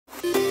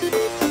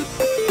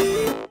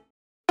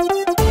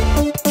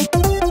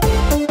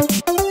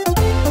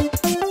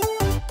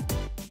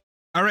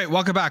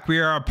welcome back. We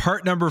are on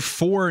part number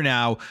 4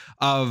 now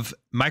of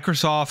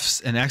Microsoft's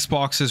and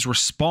Xbox's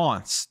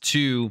response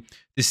to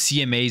the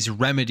CMA's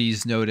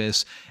remedies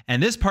notice.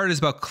 And this part is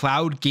about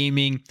cloud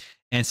gaming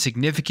and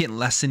significant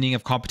lessening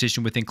of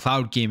competition within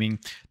cloud gaming.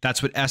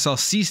 That's what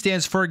SLC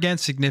stands for again,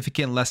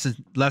 significant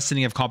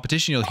lessening of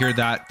competition. You'll hear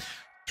that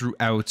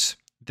throughout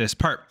this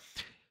part.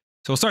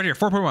 So we'll start here,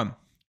 4.1.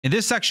 In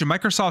this section,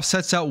 Microsoft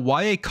sets out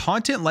why a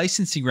content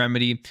licensing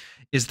remedy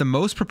is the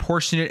most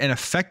proportionate and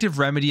effective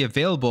remedy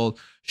available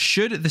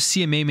should the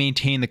CMA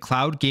maintain the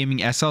cloud gaming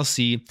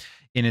SLC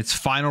in its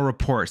final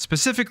report.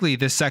 Specifically,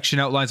 this section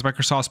outlines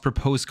Microsoft's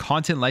proposed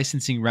content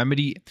licensing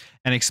remedy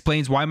and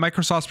explains why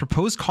Microsoft's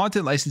proposed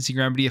content licensing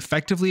remedy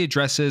effectively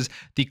addresses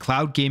the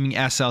cloud gaming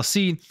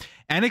SLC,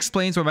 and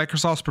explains why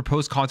Microsoft's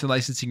proposed content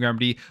licensing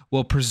remedy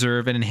will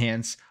preserve and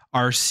enhance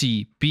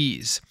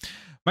RCBs.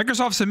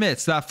 Microsoft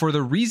submits that for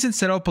the reasons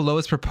set out below,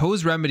 its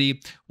proposed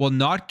remedy will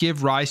not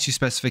give rise to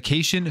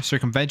specification,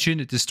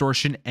 circumvention,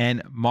 distortion,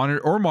 and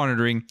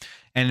monitoring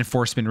and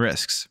enforcement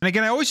risks. And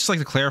again, I always just like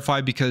to clarify,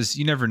 because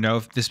you never know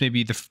if this may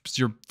be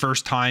your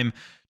first time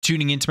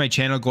tuning into my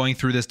channel going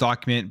through this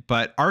document,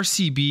 but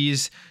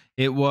RCBs,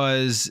 it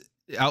was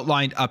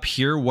outlined up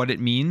here what it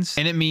means,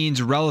 and it means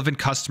relevant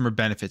customer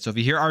benefits. So if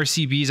you hear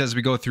RCBs as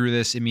we go through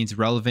this, it means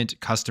relevant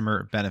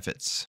customer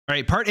benefits. All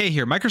right, part A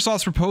here,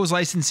 Microsoft's proposed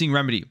licensing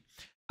remedy.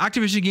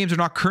 Activision games are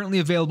not currently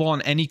available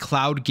on any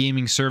cloud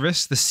gaming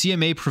service. The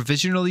CMA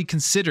provisionally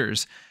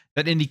considers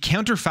that in the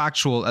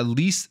counterfactual, at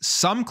least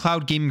some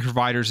cloud gaming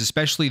providers,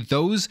 especially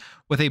those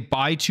with a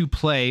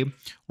buy-to-play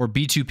or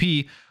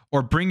B2P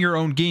or bring your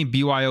own game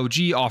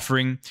BYOG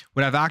offering,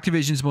 would have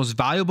Activision's most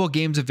valuable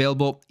games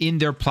available in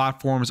their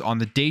platforms on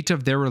the date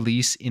of their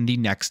release in the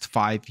next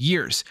 5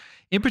 years.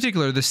 In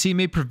particular, the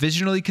CMA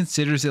provisionally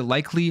considers it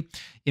likely,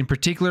 in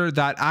particular,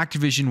 that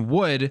Activision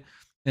would,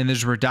 and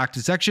there's a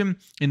redacted section,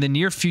 in the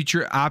near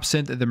future,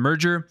 absent the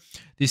merger,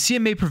 the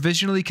CMA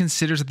provisionally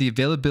considers that the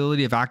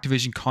availability of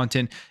Activision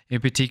content, in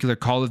particular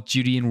Call of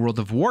Duty and World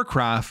of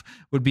Warcraft,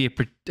 would be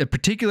a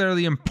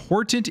particularly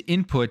important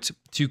input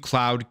to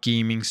cloud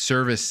gaming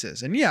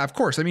services. And yeah, of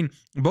course, I mean,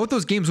 both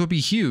those games would be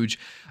huge.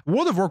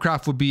 World of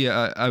Warcraft would be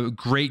a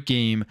great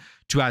game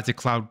to add to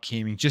cloud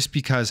gaming, just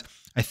because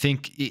I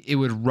think it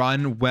would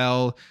run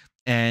well,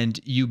 and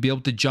you'd be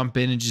able to jump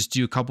in and just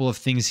do a couple of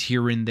things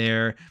here and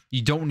there.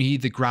 You don't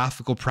need the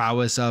graphical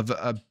prowess of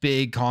a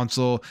big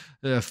console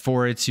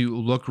for it to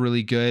look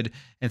really good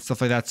and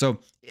stuff like that. So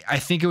I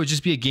think it would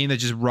just be a game that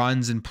just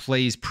runs and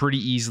plays pretty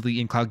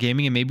easily in cloud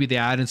gaming. And maybe they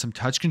add in some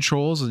touch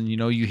controls, and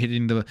you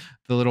hitting the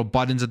little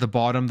buttons at the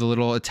bottom, the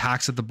little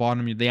attacks at the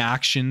bottom, the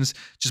actions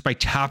just by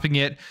tapping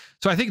it.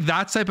 So I think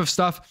that type of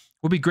stuff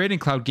will be great in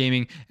cloud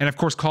gaming. And of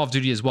course, Call of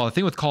Duty as well. The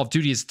thing with Call of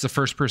Duty is it's a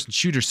first-person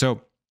shooter.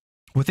 So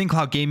within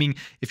cloud gaming,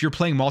 if you're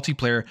playing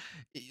multiplayer,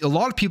 a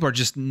lot of people are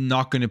just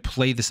not going to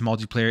play this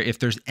multiplayer if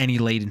there's any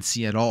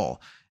latency at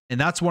all. And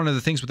that's one of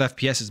the things with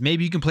FPS is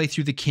maybe you can play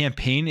through the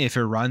campaign if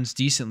it runs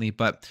decently,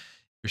 but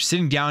you're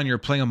sitting down, you're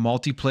playing a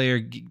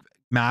multiplayer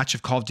match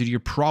of Call of Duty, you're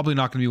probably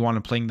not going to be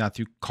wanting playing that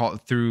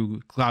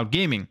through cloud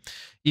gaming.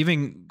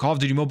 Even Call of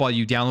Duty Mobile,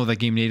 you download that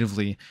game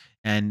natively,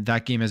 and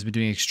that game has been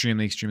doing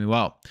extremely, extremely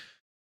well.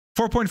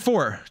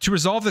 4.4, to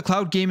resolve the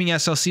cloud gaming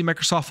SLC,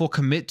 Microsoft will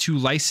commit to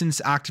license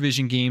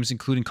Activision games,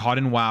 including COD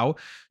and WoW,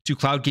 to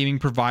cloud gaming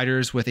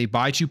providers with a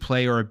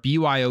buy-to-play or a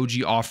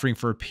BYOG offering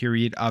for a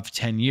period of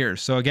 10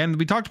 years. So again,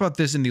 we talked about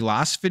this in the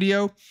last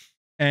video,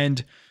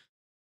 and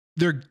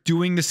they're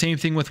doing the same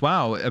thing with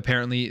WoW,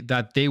 apparently,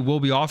 that they will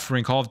be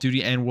offering Call of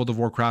Duty and World of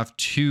Warcraft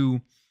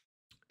to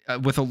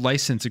with a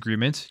license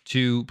agreement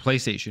to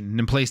PlayStation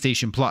and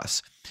PlayStation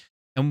Plus.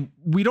 And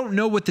we don't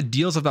know what the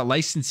deals of that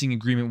licensing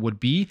agreement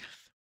would be.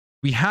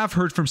 We have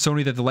heard from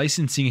Sony that the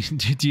licensing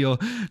deal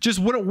just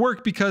wouldn't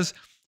work because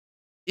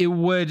it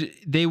would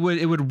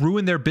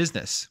ruin their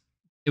business.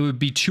 It would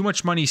be too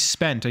much money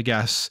spent, I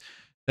guess,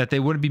 that they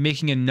wouldn't be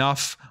making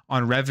enough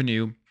on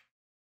revenue,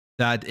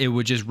 that it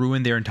would just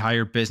ruin their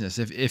entire business.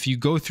 If you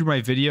go through my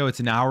video, it's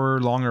an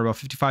hour long or about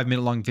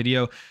 55-minute long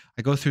video.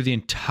 I go through the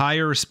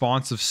entire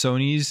response of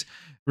Sony's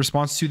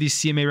response to these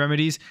CMA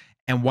remedies.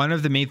 And one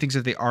of the main things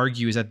that they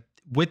argue is that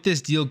with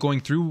this deal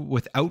going through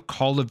without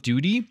Call of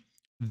Duty,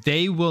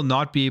 they will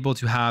not be able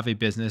to have a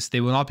business.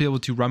 They will not be able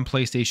to run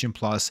PlayStation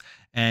Plus,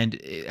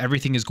 and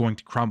everything is going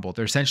to crumble.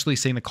 They're essentially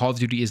saying that Call of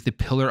Duty is the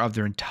pillar of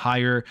their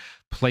entire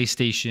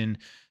PlayStation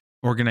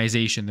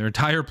organization, their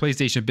entire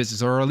PlayStation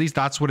business, or at least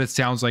that's what it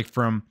sounds like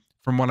from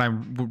what I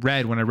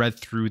read when I read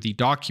through the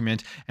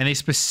document. And they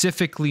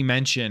specifically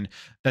mention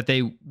that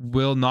they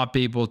will not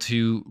be able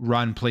to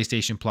run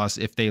PlayStation Plus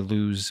if they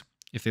lose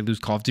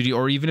Call of Duty,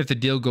 or even if the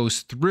deal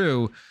goes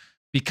through,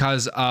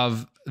 because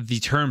of the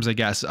terms, I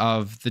guess,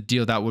 of the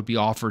deal that would be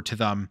offered to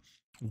them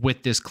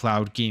with this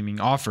cloud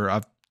gaming offer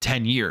of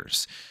 10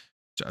 years.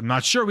 So I'm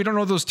not sure. We don't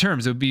know those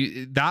terms.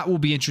 That will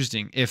be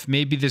interesting. If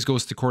maybe this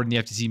goes to court in the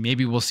FTC,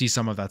 maybe we'll see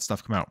some of that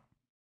stuff come out.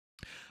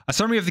 A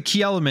summary of the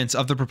key elements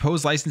of the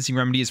proposed licensing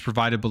remedy is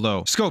provided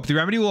below. Scope. The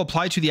remedy will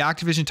apply to the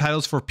Activision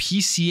titles for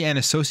PC and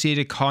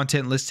associated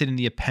content listed in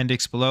the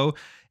appendix below,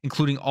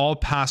 including all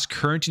past,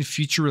 current, and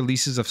future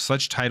releases of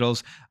such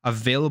titles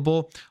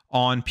available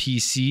on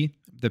PC,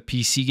 the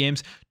PC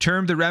games.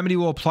 Term. The remedy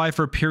will apply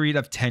for a period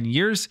of 10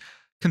 years.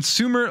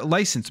 Consumer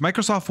license.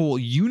 Microsoft will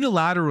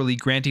unilaterally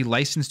grant a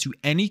license to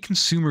any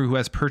consumer who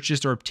has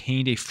purchased or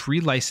obtained a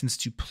free license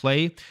to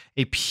play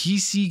a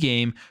PC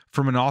game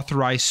from an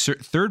authorized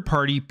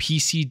third-party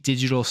PC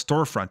digital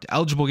storefront,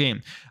 eligible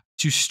game,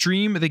 to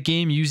stream the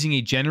game using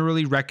a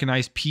generally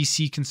recognized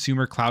PC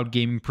consumer cloud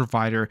gaming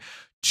provider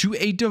to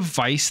a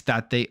device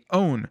that they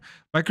own.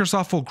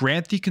 Microsoft will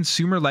grant the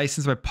consumer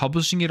license by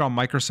publishing it on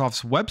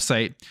Microsoft's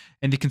website,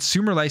 and the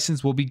consumer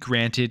license will be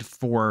granted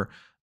for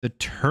the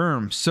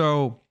term.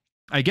 So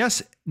I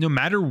guess no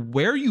matter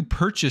where you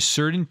purchase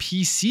certain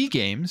PC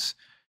games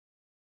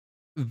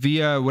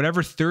via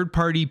whatever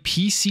third-party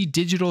PC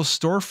digital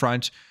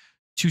storefront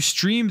to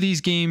stream these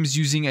games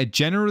using a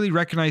generally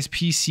recognized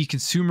PC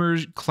consumer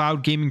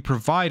cloud gaming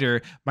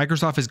provider,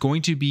 Microsoft is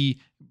going to be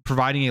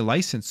providing a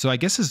license. So I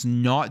guess it's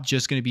not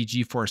just going to be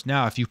GeForce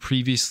Now if you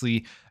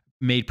previously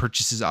made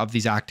purchases of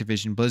these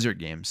Activision Blizzard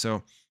games.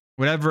 So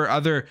whatever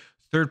other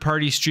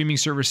third-party streaming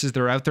services that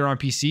are out there on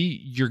PC,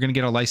 you're going to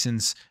get a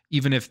license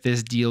even if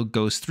this deal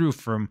goes through,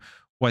 from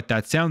what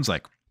that sounds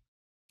like.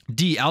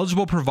 D,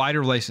 eligible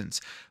provider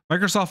license.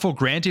 Microsoft will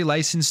grant a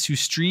license to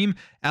stream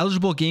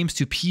eligible games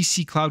to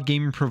PC cloud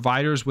gaming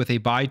providers with a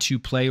buy to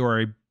play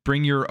or a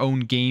bring your own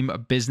game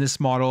business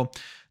model.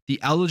 The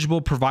eligible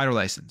provider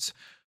license.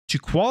 To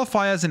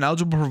qualify as an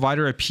eligible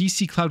provider, a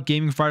PC cloud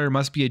gaming provider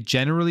must be a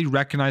generally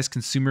recognized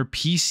consumer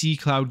PC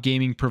cloud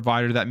gaming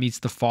provider that meets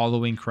the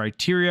following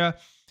criteria.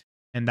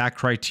 And that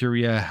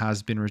criteria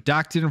has been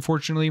redacted,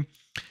 unfortunately.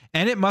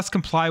 And it must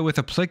comply with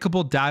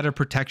applicable data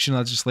protection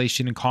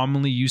legislation and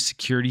commonly used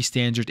security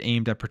standards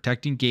aimed at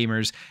protecting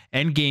gamers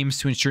and games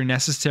to ensure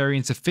necessary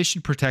and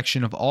sufficient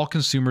protection of all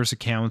consumers'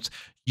 accounts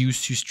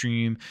used to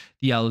stream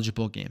the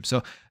eligible game.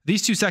 So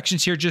these two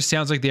sections here just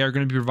sounds like they are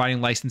going to be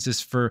providing licenses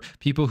for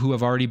people who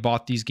have already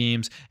bought these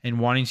games and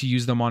wanting to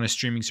use them on a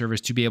streaming service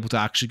to be able to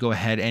actually go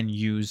ahead and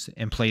use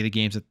and play the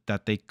games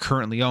that they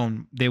currently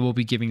own. They will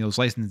be giving those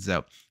licenses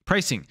out.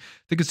 Pricing.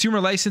 The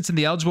consumer license and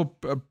the eligible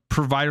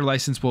provider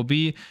license will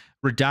be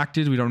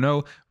redacted. We don't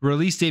know.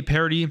 Release date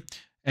parity.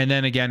 And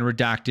then again,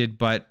 redacted,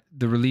 but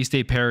the release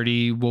date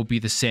parity will be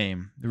the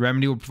same. The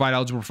remedy will provide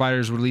eligible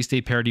providers release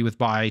date parity with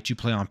buy to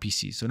play on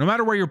PC. So no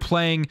matter where you're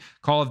playing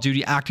Call of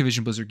Duty,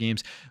 Activision Blizzard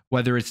games,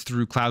 whether it's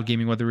through cloud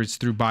gaming, whether it's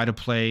through buy to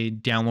play,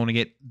 downloading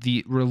it,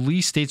 the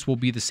release dates will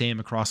be the same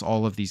across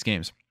all of these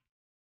games.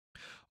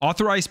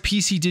 Authorized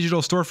PC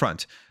digital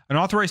storefront. An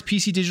authorized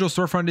PC digital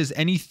storefront is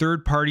any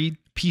third-party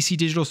PC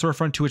digital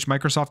storefront to which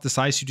Microsoft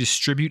decides to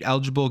distribute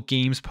eligible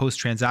games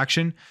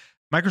post-transaction.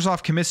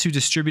 Microsoft commits to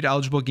distribute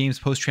eligible games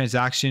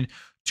post-transaction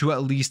to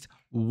at least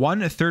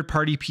one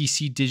third-party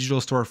PC digital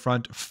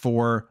storefront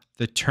for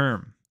the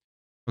term.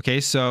 Okay,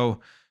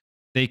 so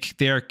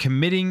they are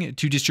committing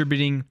to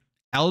distributing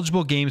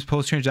eligible games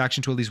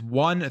post-transaction to at least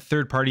one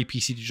third-party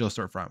PC digital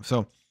storefront.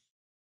 So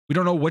we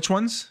don't know which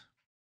ones,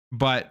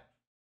 but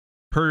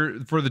for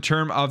the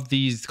term of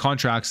these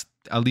contracts,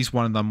 at least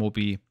one of them will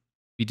be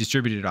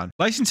distributed on.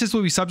 Licenses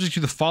will be subject to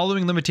the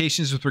following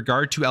limitations with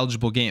regard to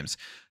eligible games.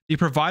 The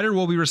provider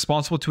will be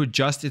responsible to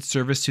adjust its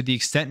service to the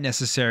extent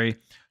necessary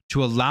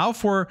to allow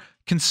for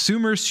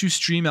consumers to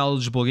stream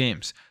eligible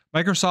games.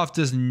 Microsoft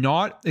does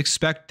not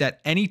expect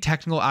that any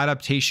technical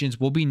adaptations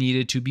will be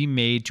needed to be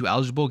made to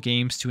eligible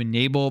games to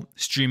enable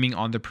streaming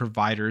on the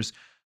provider's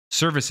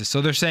services.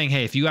 So they're saying,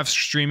 hey, if you have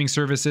streaming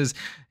services,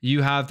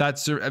 you have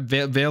that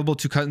available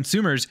to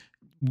consumers,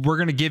 we're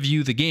going to give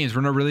you the games.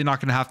 We're really not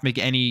going to have to make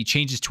any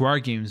changes to our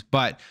games,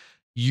 but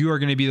you are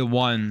going to be the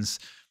ones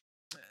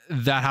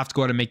that have to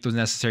go out and make those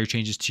necessary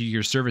changes to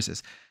your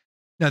services.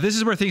 Now, this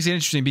is where things get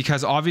interesting,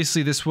 because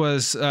obviously this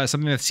was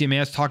something that CMA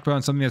has talked about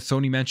and something that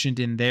Sony mentioned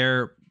in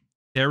their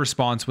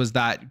response, was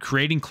that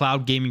creating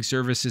cloud gaming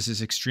services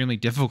is extremely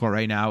difficult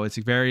right now. It's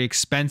very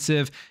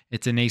expensive.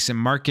 It's a nascent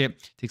market.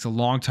 It takes a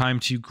long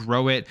time to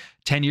grow it.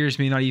 10 years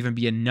may not even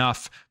be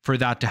enough for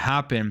that to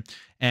happen.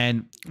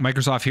 And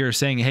Microsoft here is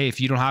saying, hey,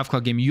 if you don't have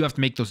cloud gaming, you have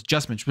to make those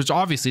adjustments, which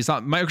obviously it's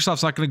not,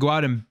 Microsoft's not going to go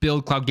out and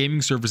build cloud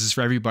gaming services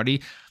for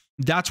everybody.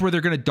 That's where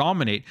they're going to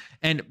dominate.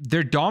 And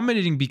they're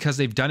dominating because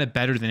they've done it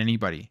better than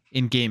anybody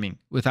in gaming,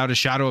 without a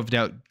shadow of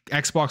doubt.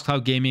 Xbox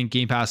Cloud Gaming and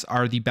Game Pass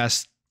are the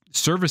best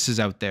services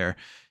out there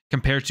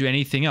compared to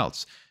anything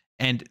else.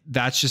 And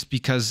that's just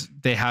because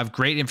they have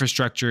great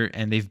infrastructure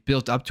and they've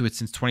built up to it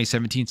since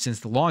 2017, since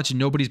the launch, and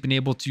nobody's been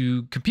able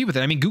to compete with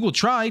it. I mean, Google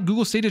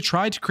Stadia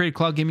tried to create a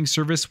cloud gaming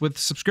service with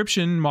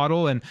subscription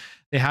model, and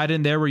they had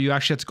in there where you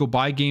actually had to go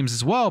buy games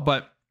as well,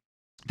 but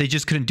they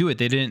just couldn't do it.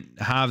 They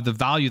didn't have the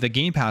value that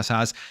Game Pass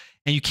has.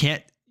 And you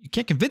can't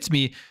convince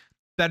me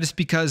that it's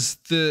because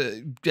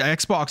the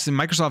Xbox and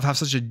Microsoft have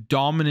such a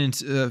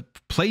dominant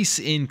place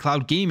in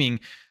cloud gaming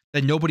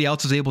that nobody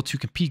else is able to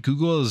compete.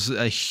 Google is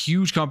a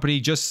huge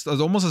company, just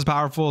almost as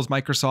powerful as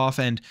Microsoft,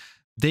 and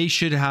they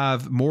should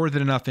have more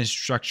than enough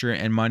infrastructure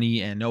and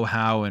money and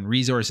know-how and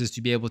resources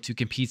to be able to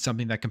compete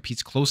something that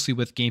competes closely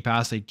with Game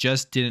Pass. They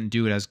just didn't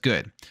do it as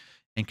good.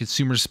 And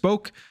consumers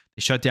spoke.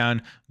 They shut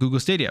down Google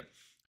Stadia.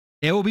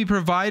 It will be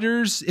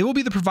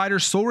the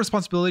provider's sole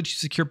responsibility to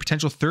secure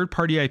potential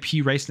third-party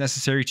IP rights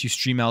necessary to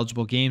stream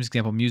eligible games,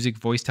 example, music,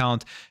 voice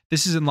talent.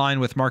 This is in line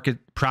with market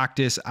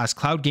practice, as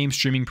cloud game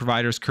streaming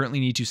providers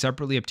currently need to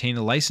separately obtain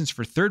a license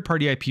for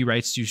third-party IP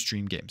rights to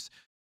stream games.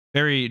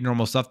 Very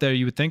normal stuff there,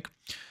 you would think.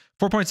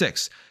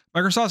 4.6.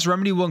 Microsoft's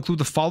remedy will include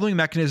the following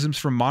mechanisms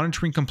for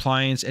monitoring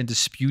compliance and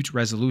dispute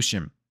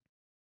resolution.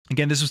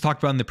 Again, this was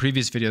talked about in the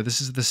previous video.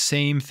 This is the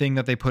same thing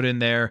that they put in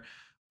there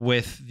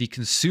with the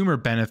consumer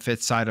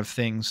benefit side of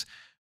things,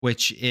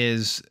 which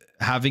is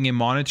having a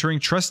monitoring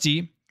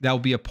trustee that will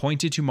be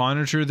appointed to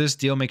monitor this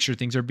deal, make sure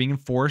things are being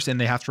enforced,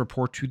 and they have to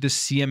report to the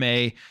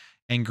CMA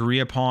and agree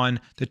upon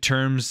the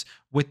terms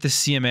with the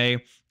CMA.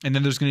 And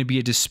then there's going to be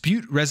a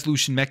dispute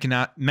resolution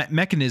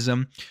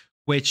mechanism,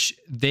 which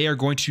they are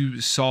going to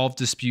solve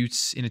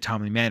disputes in a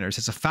timely manner. So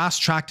it's a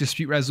fast-track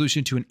dispute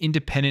resolution to an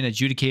independent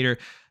adjudicator.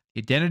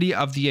 The identity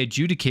of the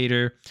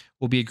adjudicator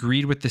will be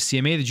agreed with the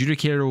CMA. The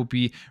adjudicator will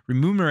be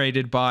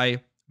remunerated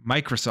by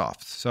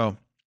Microsoft. So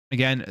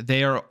again,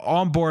 they are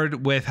on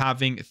board with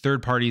having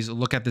third parties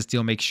look at this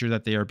deal, make sure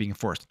that they are being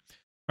enforced.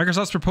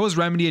 Microsoft's proposed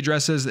remedy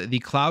addresses the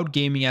cloud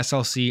gaming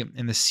SLC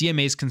and the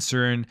CMA's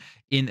concern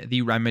in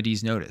the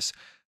remedies notice.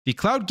 The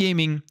cloud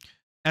gaming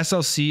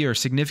SLC, or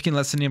significant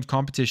lessening of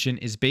competition,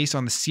 is based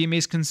on the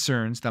CMA's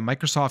concerns that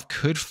Microsoft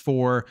could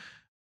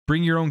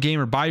bring your own game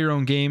or buy your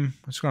own game.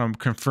 I just want to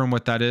confirm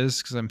what that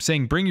is, because I'm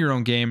saying bring your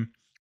own game,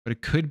 but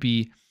it could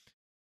be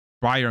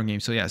buy your own game.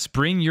 So yes,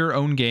 bring your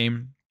own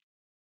game.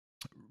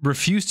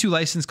 Refuse to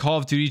license Call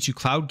of Duty to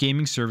cloud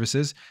gaming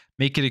services,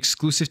 make it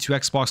exclusive to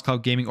Xbox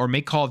Cloud Gaming, or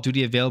make Call of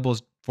Duty available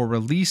for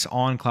release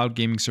on cloud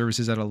gaming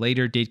services at a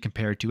later date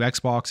compared to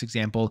Xbox.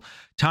 Example,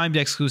 timed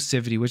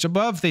exclusivity, which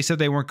above they said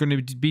they weren't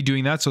going to be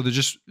doing that. So they're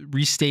just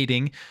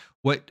restating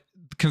what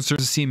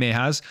concerns the CMA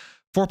has.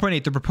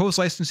 4.8, the proposed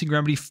licensing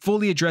remedy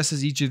fully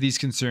addresses each of these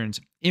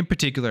concerns. In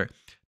particular,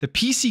 the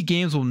PC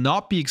games will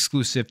not be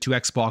exclusive to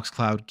Xbox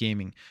Cloud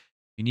Gaming.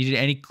 If you needed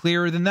any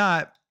clearer than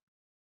that,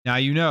 now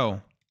you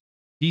know.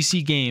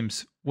 PC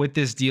games with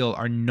this deal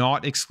are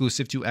not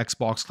exclusive to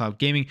Xbox Cloud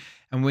Gaming.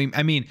 And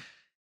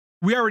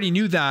we already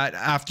knew that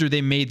after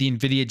they made the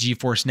NVIDIA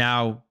GeForce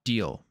Now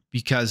deal,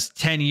 because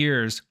 10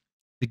 years,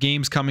 the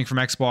games coming from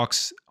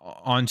Xbox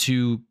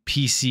onto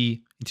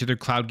PC, into their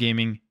cloud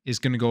gaming, is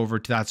going to go over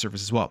to that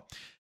service as well.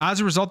 As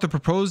a result, the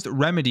proposed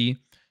remedy,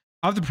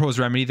 the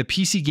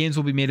PC games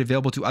will be made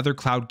available to other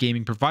cloud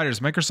gaming providers.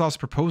 Microsoft's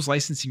proposed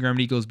licensing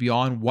remedy goes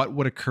beyond what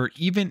would occur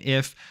even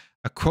if,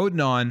 a quote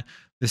on,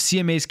 the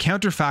CMA's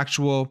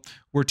counterfactual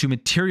were to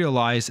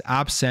materialize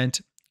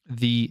absent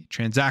the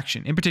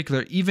transaction. In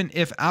particular, even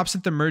if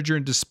absent the merger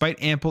and despite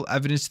ample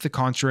evidence to the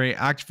contrary,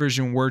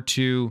 Activision were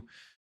to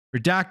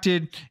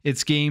redacted,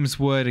 its games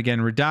would, again,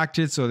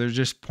 redacted. So they're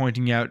just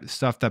pointing out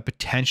stuff that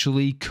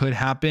potentially could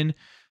happen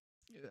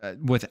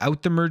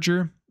without the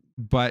merger,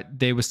 but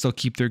they would still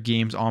keep their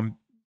games on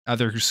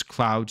other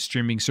cloud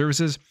streaming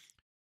services.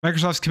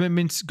 Microsoft's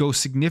commitments go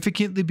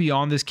significantly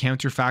beyond this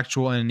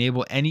counterfactual and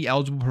enable any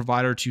eligible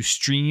provider to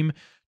stream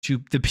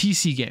to the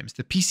PC games.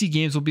 The PC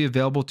games will be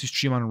available to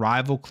stream on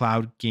rival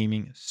cloud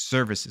gaming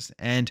services.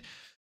 And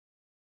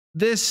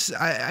this,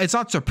 it's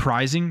not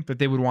surprising that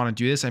they would want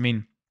to do this. I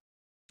mean,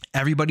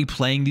 everybody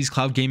playing these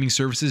cloud gaming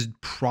services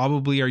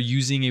probably are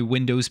using a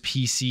Windows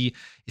PC.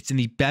 It's in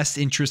the best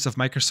interest of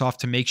Microsoft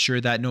to make sure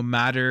that no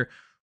matter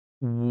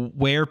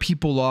where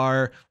people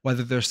are,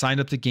 whether they're signed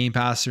up to Game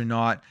Pass or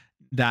not,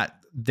 that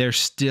they're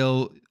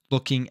still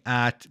looking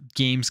at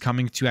games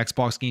coming to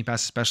Xbox Game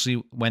Pass,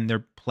 especially when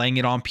they're playing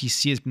it on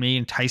PC. It may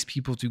entice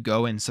people to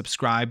go and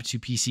subscribe to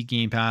PC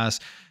Game Pass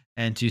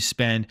and to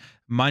spend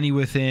money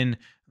within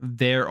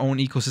their own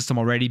ecosystem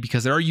already,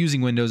 because they are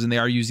using Windows and they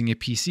are using a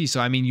PC.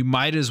 So, I mean, you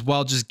might as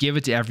well just give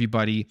it to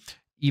everybody,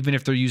 even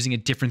if they're using a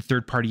different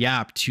third-party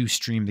app to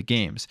stream the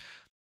games.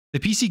 The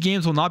PC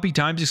games will not be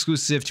timed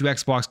exclusive to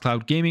Xbox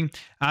Cloud Gaming.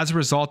 As a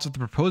result of the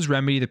proposed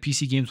remedy, the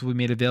PC games will be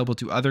made available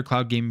to other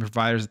cloud gaming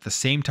providers at the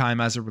same time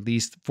as they're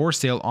released for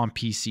sale on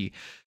PC.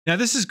 Now,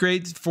 this is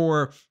great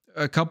for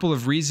a couple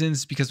of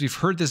reasons, because we've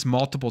heard this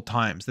multiple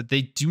times, that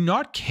they do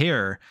not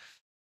care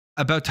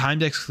about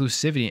timed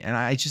exclusivity. And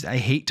I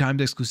hate timed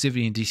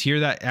exclusivity. And to hear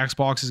that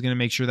Xbox is going to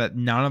make sure that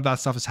none of that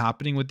stuff is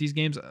happening with these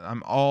games,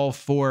 I'm all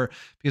for,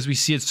 because we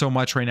see it so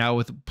much right now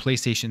with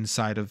PlayStation's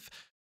side of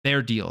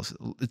their deals.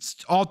 It's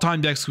all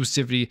timed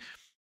exclusivity,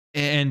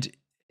 and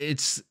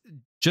it's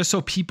just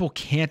so people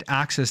can't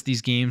access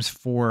these games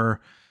for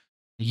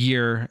a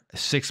year,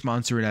 6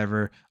 months or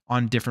whatever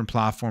on different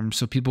platforms.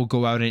 So people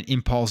go out and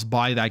impulse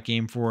buy that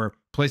game for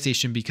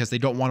PlayStation because they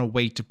don't want to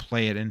wait to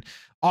play it. And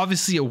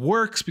obviously it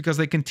works because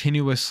they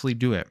continuously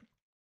do it.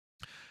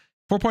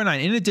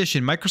 4.9. In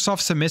addition,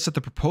 Microsoft submits that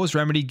the proposed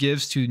remedy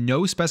gives to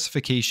no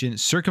specification,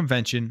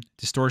 circumvention,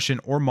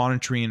 distortion, or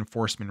monitoring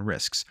enforcement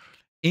risks.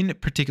 In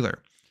particular,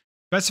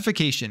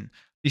 specification.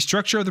 The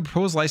structure of the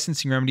proposed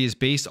licensing remedy is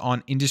based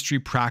on industry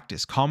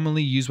practice,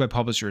 commonly used by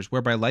publishers,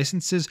 whereby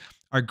licenses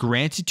are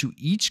granted to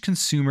each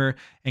consumer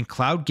and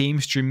cloud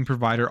game streaming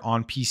provider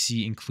on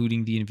PC,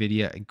 including the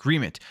NVIDIA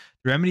agreement.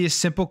 The remedy is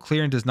simple,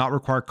 clear, and does not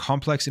require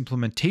complex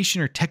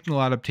implementation or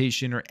technical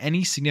adaptation or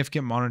any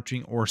significant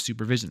monitoring or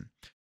supervision.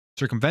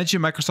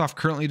 Circumvention: Microsoft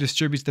currently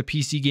distributes the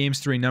PC games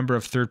through a number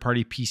of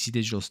third-party PC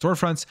digital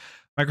storefronts.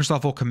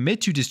 Microsoft will commit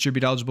to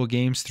distribute eligible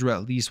games through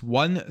at least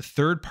one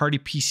third-party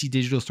PC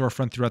digital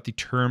storefront throughout the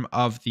term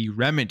of the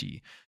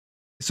remedy.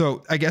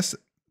 So I guess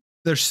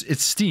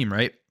it's Steam,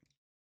 right?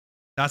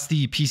 That's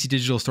the PC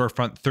digital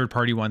storefront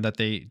third-party one that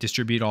they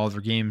distribute all of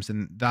their games,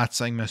 and that's,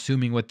 I'm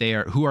assuming, what they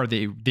are. Who are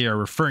they are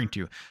referring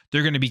to?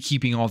 They're going to be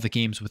keeping all the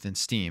games within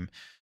Steam.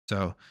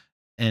 So,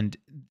 and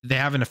they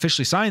haven't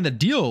officially signed the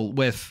deal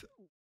with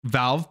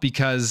Valve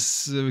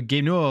because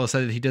Gabe Newell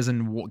said that he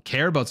doesn't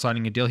care about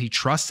signing a deal. He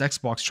trusts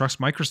Xbox,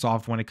 trusts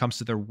Microsoft when it comes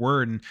to their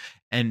word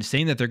and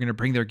saying that they're going to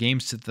bring their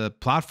games to the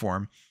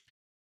platform.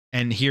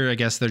 And here, I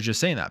guess they're just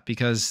saying that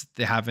because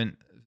they haven't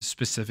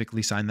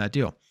specifically signed that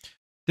deal.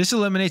 This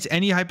eliminates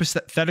any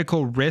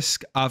hypothetical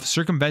risk of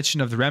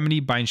circumvention of the remedy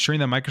by ensuring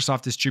that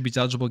Microsoft distributes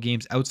eligible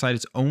games outside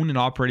its owned and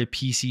operated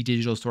PC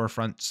digital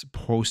storefronts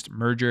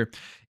post-merger.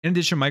 In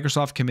addition,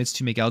 Microsoft commits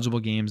to make eligible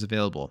games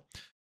available.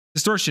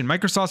 Distortion: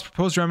 Microsoft's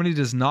proposed remedy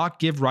does not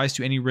give rise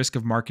to any risk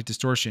of market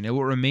distortion. It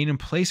will remain in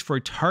place for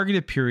a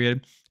targeted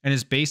period and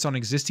is based on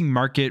existing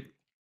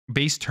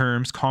market-based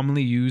terms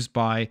commonly used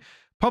by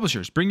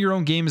publishers. Bring your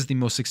own game is the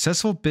most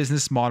successful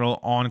business model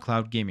on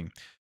cloud gaming,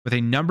 with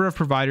a number of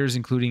providers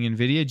including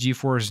NVIDIA,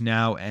 GeForce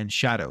Now, and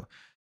Shadow.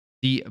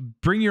 The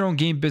bring your own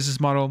game business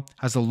model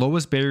has the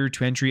lowest barrier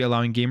to entry,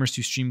 allowing gamers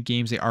to stream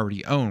games they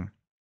already own.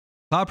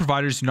 Cloud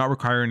providers do not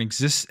require an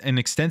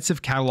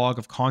extensive catalog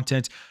of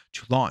content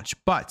to launch,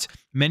 but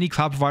many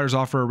cloud providers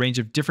offer a range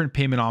of different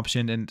payment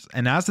options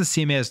and as the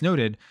CMA has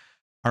noted,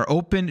 are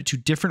open to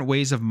different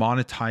ways of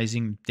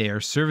monetizing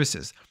their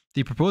services.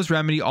 The proposed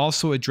remedy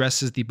also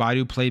addresses the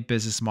buy-to-play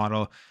business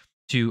model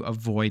to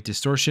avoid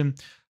distortion.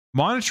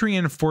 Monitoring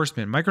and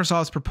enforcement: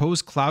 Microsoft's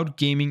proposed cloud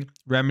gaming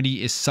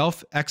remedy is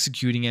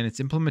self-executing and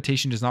its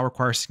implementation does not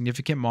require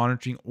significant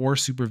monitoring or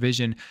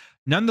supervision.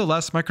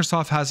 Nonetheless,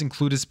 Microsoft has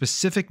included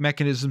specific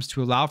mechanisms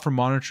to allow for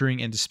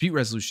monitoring and dispute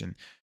resolution.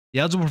 The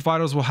eligible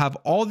providers will have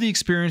all the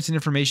experience and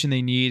information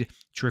they need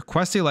to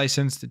request a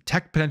license,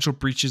 detect potential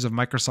breaches of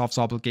Microsoft's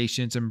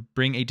obligations, and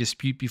bring a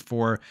dispute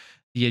before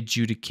the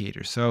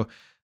adjudicator. So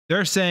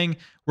they're saying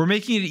we're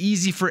making it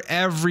easy for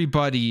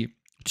everybody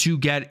to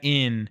get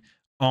in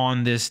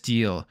on this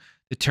deal.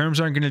 The terms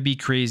aren't going to be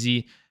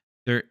crazy.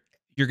 You're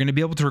going to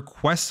be able to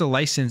request a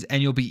license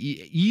and you'll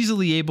be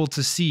easily able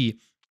to see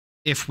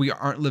if we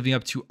aren't living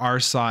up to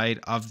our side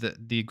of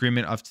the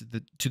agreement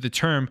to the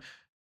term,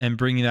 and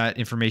bringing that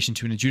information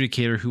to an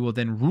adjudicator who will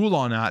then rule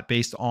on that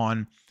based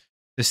on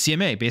the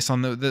CMA, based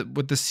on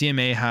what the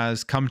CMA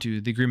has come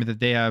to, the agreement that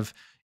they have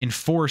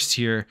enforced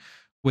here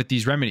with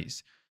these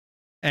remedies.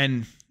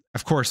 And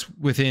of course,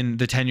 within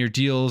the 10-year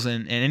deals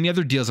and any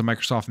other deals that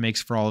Microsoft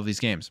makes for all of these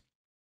games.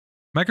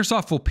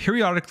 Microsoft will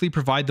periodically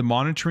provide the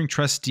monitoring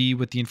trustee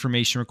with the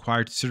information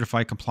required to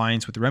certify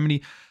compliance with the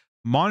remedy.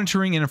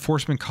 Monitoring and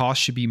enforcement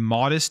costs should be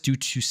modest due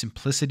to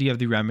simplicity of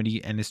the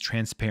remedy and its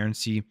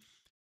transparency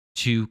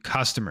to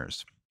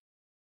customers.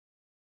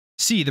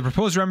 C, the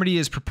proposed remedy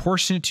is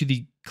proportionate to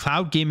the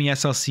cloud gaming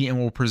SLC and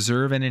will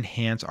preserve and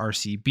enhance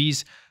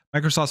RCBs.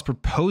 Microsoft's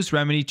proposed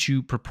remedy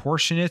to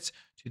proportionate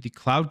to the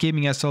cloud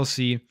gaming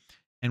SLC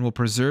and will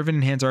preserve and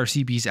enhance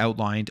RCBs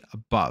outlined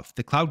above.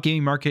 The cloud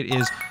gaming market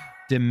is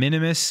de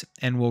minimis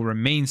and will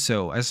remain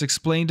so. As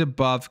explained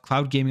above,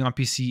 cloud gaming on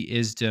PC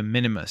is de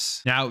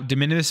minimis. Now, de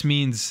minimis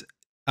means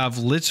of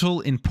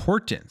little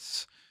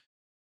importance.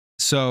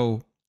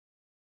 So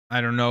I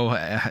don't know,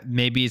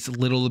 maybe it's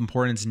little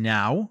importance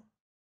now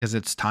because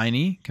it's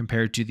tiny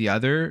compared to the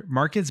other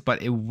markets,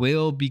 but it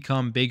will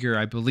become bigger,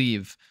 I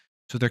believe.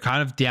 So they're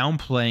kind of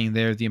downplaying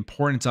there the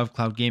importance of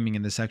cloud gaming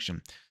in this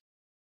section.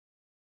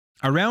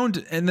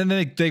 And then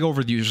they go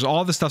over the users.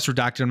 All the stuff's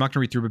redacted. I'm not going to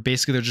read through, but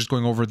basically they're just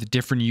going over the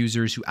different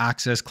users who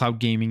access cloud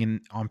gaming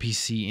on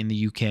PC in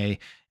the UK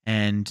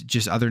and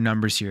just other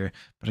numbers here.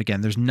 But again,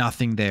 there's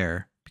nothing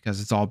there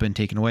because it's all been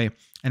taken away.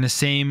 And the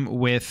same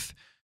with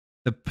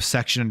the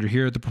section under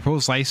here. The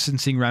proposed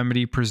licensing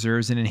remedy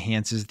preserves and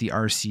enhances the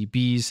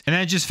RCBs. And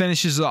that just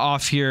finishes it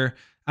off here.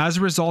 As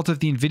a result of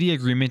the NVIDIA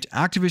agreement,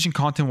 Activision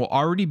content will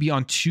already be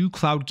on 2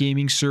 cloud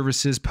gaming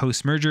services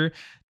post-merger.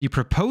 The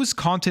proposed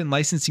content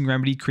licensing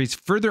remedy creates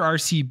further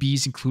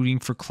RCBs, including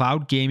for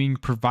cloud gaming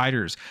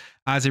providers,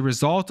 as a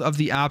result of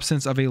the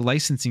absence of a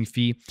licensing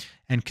fee,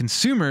 and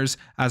consumers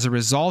as a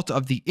result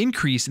of the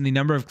increase in the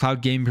number of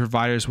cloud gaming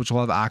providers which will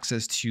have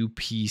access to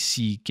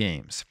PC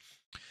games.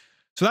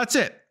 So that's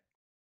it.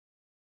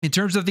 In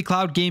terms of the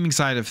cloud gaming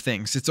side of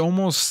things,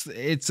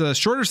 it's a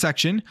shorter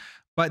section,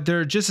 but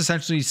they're just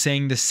essentially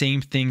saying the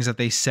same things that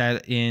they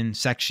said in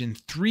section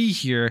 3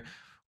 here,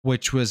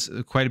 which was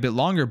quite a bit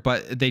longer,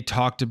 but they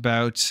talked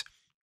about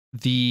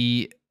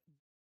the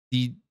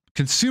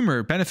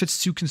consumer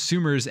benefits to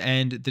consumers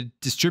and the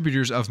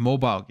distributors of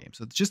mobile games.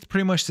 So it's just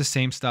pretty much the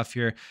same stuff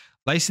here.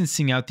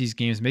 Licensing out these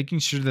games, making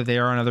sure that they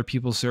are on other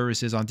people's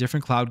services, on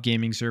different cloud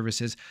gaming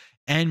services,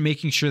 and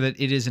making sure that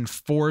it is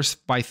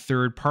enforced by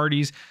third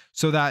parties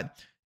so that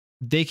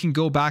they can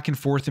go back and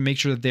forth and make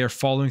sure that they are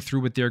following through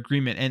with their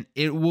agreement.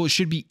 And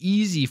should be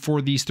easy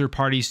for these third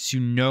parties to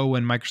know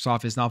when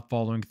Microsoft is not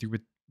following through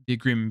with the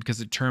agreement, because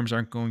the terms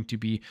aren't going to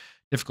be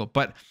difficult.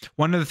 But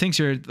one of the things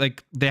here,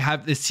 like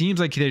it seems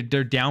like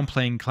they're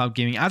downplaying cloud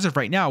gaming as of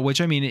right now,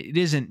 which I mean, it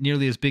isn't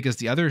nearly as big as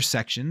the other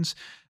sections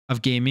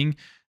of gaming,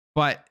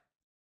 but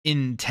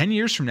in 10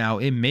 years from now,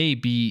 it may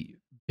be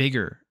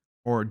bigger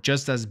or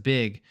just as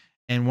big.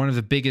 And one of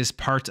the biggest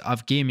parts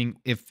of gaming,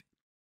 if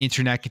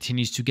internet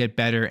continues to get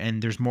better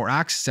and there's more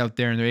access out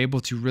there and they're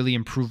able to really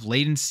improve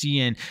latency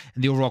and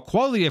the overall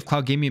quality of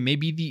cloud gaming, it may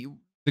be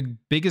the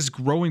biggest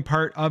growing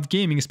part of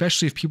gaming,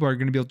 especially if people are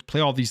going to be able to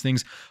play all these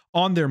things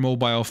on their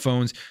mobile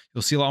phones.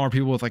 You'll see a lot more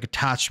people with like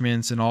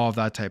attachments and all of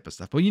that type of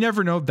stuff. But you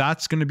never know.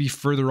 That's going to be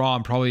further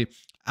on, probably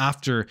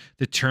after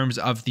the terms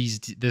of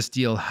this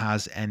deal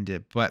has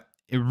ended. But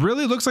it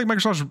really looks like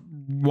Microsoft's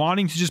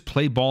wanting to just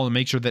play ball and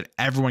make sure that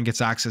everyone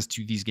gets access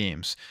to these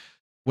games,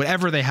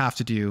 whatever they have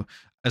to do,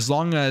 as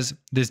long as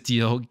this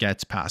deal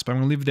gets passed. But I'm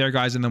going to leave it there,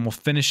 guys, and then we'll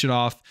finish it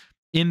off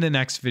in the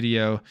next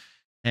video.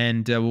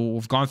 And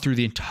we've gone through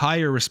the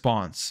entire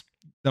response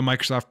that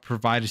Microsoft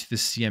provided to the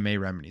CMA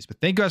remedies. But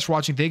thank you guys for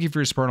watching. Thank you for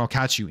your support, and I'll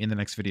catch you in the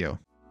next video.